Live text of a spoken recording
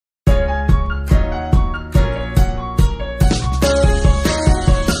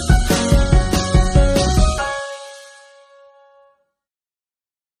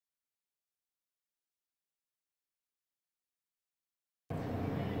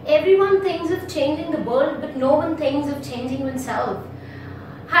Everyone thinks of changing the world, but no one thinks of changing oneself.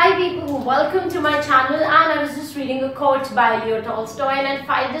 Hi people, welcome to my channel, and I was just reading a quote by Leo Tolstoy and I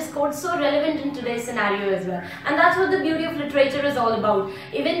find this quote so relevant in today's scenario as well. And that's what the beauty of literature is all about.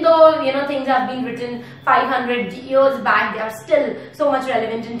 Even though, things have been written 500 years back, they are still so much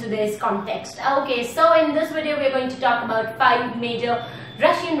relevant in today's context. Okay, so in this video we are going to talk about 5 major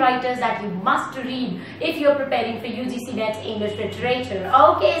Russian writers that you must read if you're preparing for UGC NET English literature.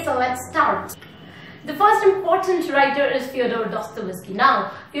 Okay, so let's start. The first important writer is Fyodor Dostoevsky.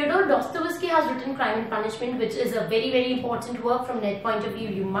 Now, Fyodor Dostoevsky has written Crime and Punishment, which is a very important work from NET point of view.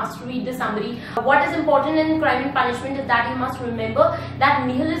 You must read the summary. What is important in Crime and Punishment is that you must remember that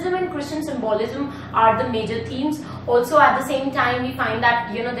nihilism and Christian symbolism are the major themes. Also, at the same time, we find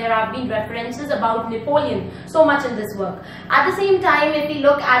that there have been references about Napoleon so much in this work. At the same time, if we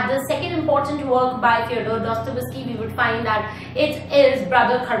look at the second important work by Fyodor Dostoevsky, we would find that it is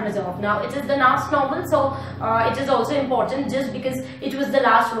Brother Karamazov. Now, it is the last novel. So it is also important just because it was the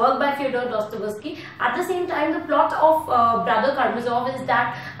last work by Fyodor Dostoevsky. At the same time, the plot of Brother Karamazov is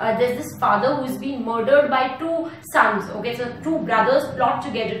that there's this father who's been murdered by 2 sons. Okay, so 2 brothers plot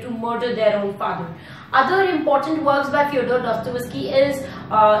together to murder their own father. Other important works by Fyodor Dostoevsky is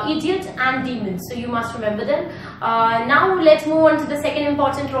Idiot and Demons. So you must remember them. Now let's move on to the second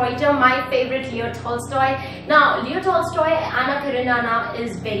important writer, my favorite, Leo Tolstoy. Now Leo Tolstoy, Anna Karenina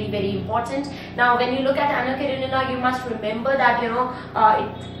is very important. Now when you look at Anna Karenina, you must remember that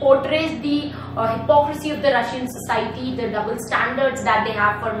it portrays the hypocrisy of the Russian society, the double standards that they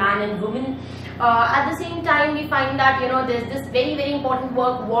have for man and woman. At the same time, we find that there's this very important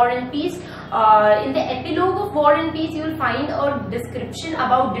work, War and Peace. In the epilogue of War and Peace, you will find a description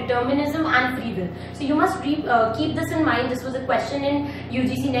about determinism and free will. So you must keep this in mind. This was a question in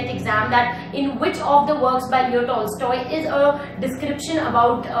UGC NET exam, that in which of the works by Leo Tolstoy is a description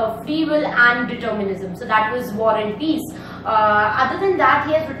about free will and determinism. So that was War and Peace. Other than that,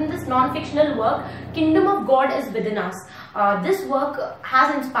 he has written this non-fictional work, Kingdom of God is Within Us. This work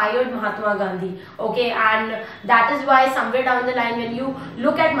has inspired Mahatma Gandhi, okay, and that is why somewhere down the line when you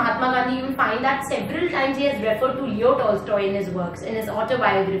look at Mahatma Gandhi, you will find that several times he has referred to Leo Tolstoy in his works, in his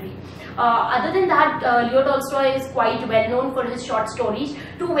autobiography. Other than that, Leo Tolstoy is quite well known for his short stories.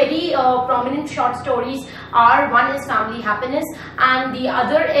 2 very prominent short stories are, one is Family Happiness and the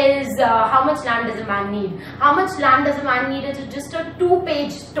other is How Much Land Does a Man Need? How Much Land Does a Man Need is just a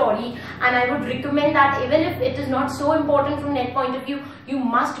 2-page story, and I would recommend that even if it is not so important from NET point of view, you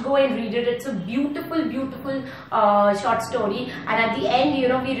must go and read it. It's a beautiful short story, and at the end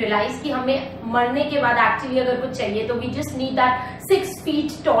we realize कि हमें मरने के बाद actually अगर कुछ चाहिए तो we just need that 6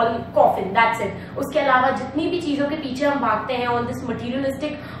 feet tall coffin, that's it. उसके अलावा जितनी भी चीज़ों के पीछे हम भागते हैं, all this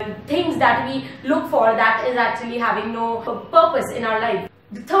materialistic things that we look for, that is actually having no purpose in our life.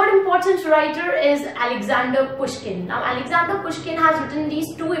 The third important writer is Alexander Pushkin. Now Alexander Pushkin has written these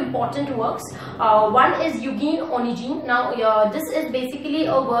 2 important works. One is Yugin Onegin. Now this is basically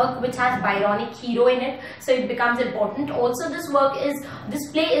a work which has Byronic hero in it, so it becomes important. Also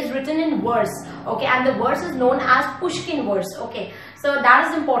this play is written in verse, okay, and the verse is known as Pushkin verse, okay. So that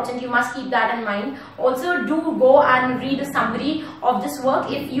is important, you must keep that in mind. Also do go and read a summary of this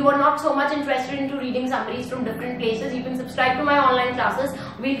work. If you are not so much interested into reading summaries from different places, you can subscribe to my online classes.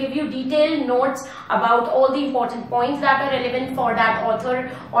 We'll give you detailed notes about all the important points that are relevant for that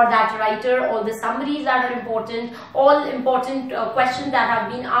author or that writer, all the summaries that are important, all important questions that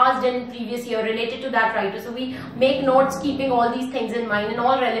have been asked in previous year related to that writer. So we make notes keeping all these things in mind and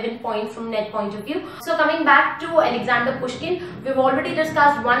all relevant points from NET point of view. So coming back to Alexander Pushkin, we've already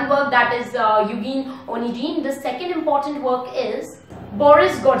discussed one work, that is Yugin Onegin. The second important work is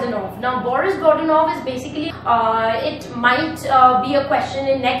Boris Godunov. Now Boris Godunov is basically, it might be a question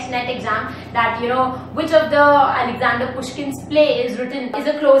in next NET exam that which of the Alexander Pushkin's play is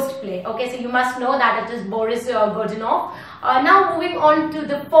a closed play. Okay, so you must know that it is Boris Godunov. Now moving on to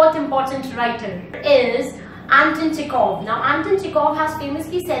the 4th important writer is Anton Chekhov. Now Anton Chekhov has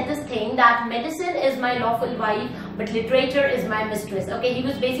famously said this thing that medicine is my lawful wife, but literature is my mistress. Okay, he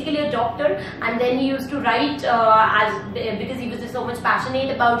was basically a doctor, and then he used to write because he was so much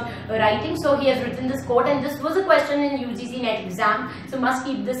passionate about writing. So he has written this quote, and this was a question in UGC NET exam, so must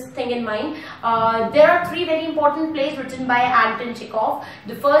keep this thing in mind. There are 3 very important plays written by Anton Chekhov.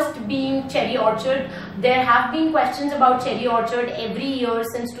 The first being Cherry Orchard. There have been questions about Cherry Orchard every year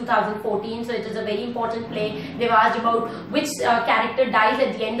since 2014, so it is a very important play. They've asked about which character dies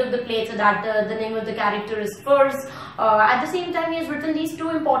at the end of the play, so that the name of the character is first. course. At the same time, he has written these two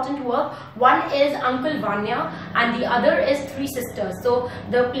important works. One is Uncle Vanya and the other is Three Sisters. So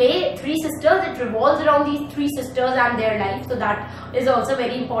the play Three Sisters, it revolves around these three sisters and their life. So that is also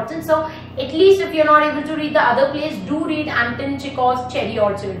very important. So at least if you're not able to read the other plays, do read Anton Chekhov's Cherry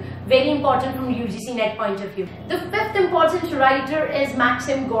Orchard. Very important from UGC NET point of view. The fifth important writer is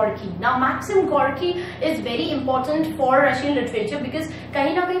Maxim Gorky. Now Maxim Gorky is very important for Russian literature because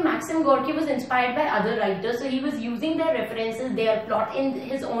kahin na kahin Maxim Gorky was inspired by other writers. So he was using their references, their plot in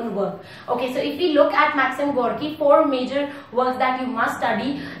his own work. Okay, so if we look at Maxim Gorky, 4 major works that you must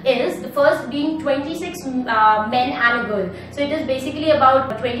study is the first being 26 Men and a Girl. So it is basically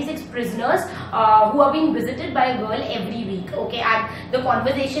about 26 prisoners who are being visited by a girl every week. Okay, and the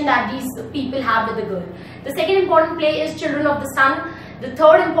conversation that these people have with the girl. The second important play is Children of the Sun. The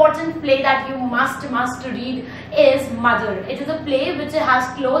third important play that you must read is Mother. It is a play which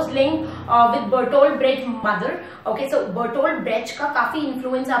has close link with Bertolt Brecht's Mother. Okay, so Bertolt Brecht का काफी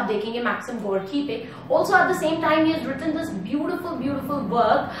influence आप देखेंगे Maxim Gorky पे. Also at the same time he has written this beautiful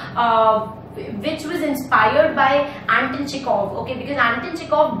work which was inspired by Anton Chekhov. Okay, because Anton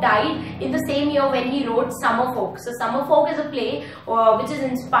Chekhov died in the same year when he wrote Summer Folk. So Summer Folk is a play which is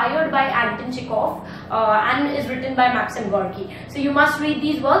inspired by Anton Chekhov and is written by Maxim Gorky. So you must read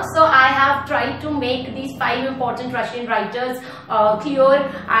these works. So I have tried to make these 5 important Russian writers clear,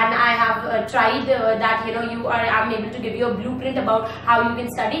 and I have tried that I'm able to give you a blueprint about how you can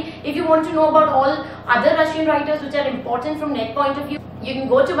study. If you want to know about all other Russian writers which are important from NET point of view, you can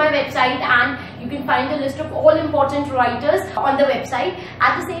go to my website and you can find a list of all important writers on the website.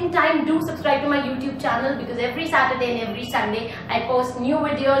 At the same time, do subscribe to my YouTube channel because every Saturday and every Sunday I post new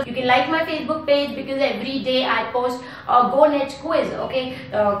videos. You can like my Facebook page because every day I post a Go NET quiz. Okay,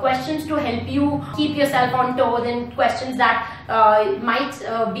 questions to help you keep yourself on toes and questions that might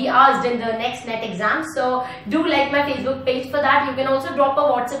be asked in the next NET exam. So do like my Facebook page for that. You can also drop a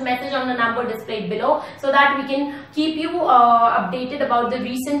WhatsApp message on the number displayed below so that we can keep you updated about the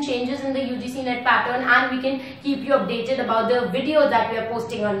recent changes in the UGC NET pattern, and we can keep you updated about the videos that we are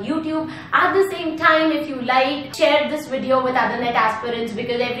posting on YouTube. At the same time, if you like, share this video with other NET aspirants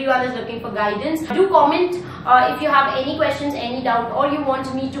because everyone is looking for guidance. Do comment if you have any questions, any doubt, or you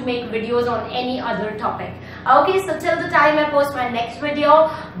want me to make videos on any other topic. Okay, so till the time I post my next video,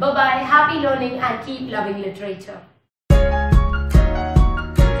 bye bye, happy learning and keep loving literature.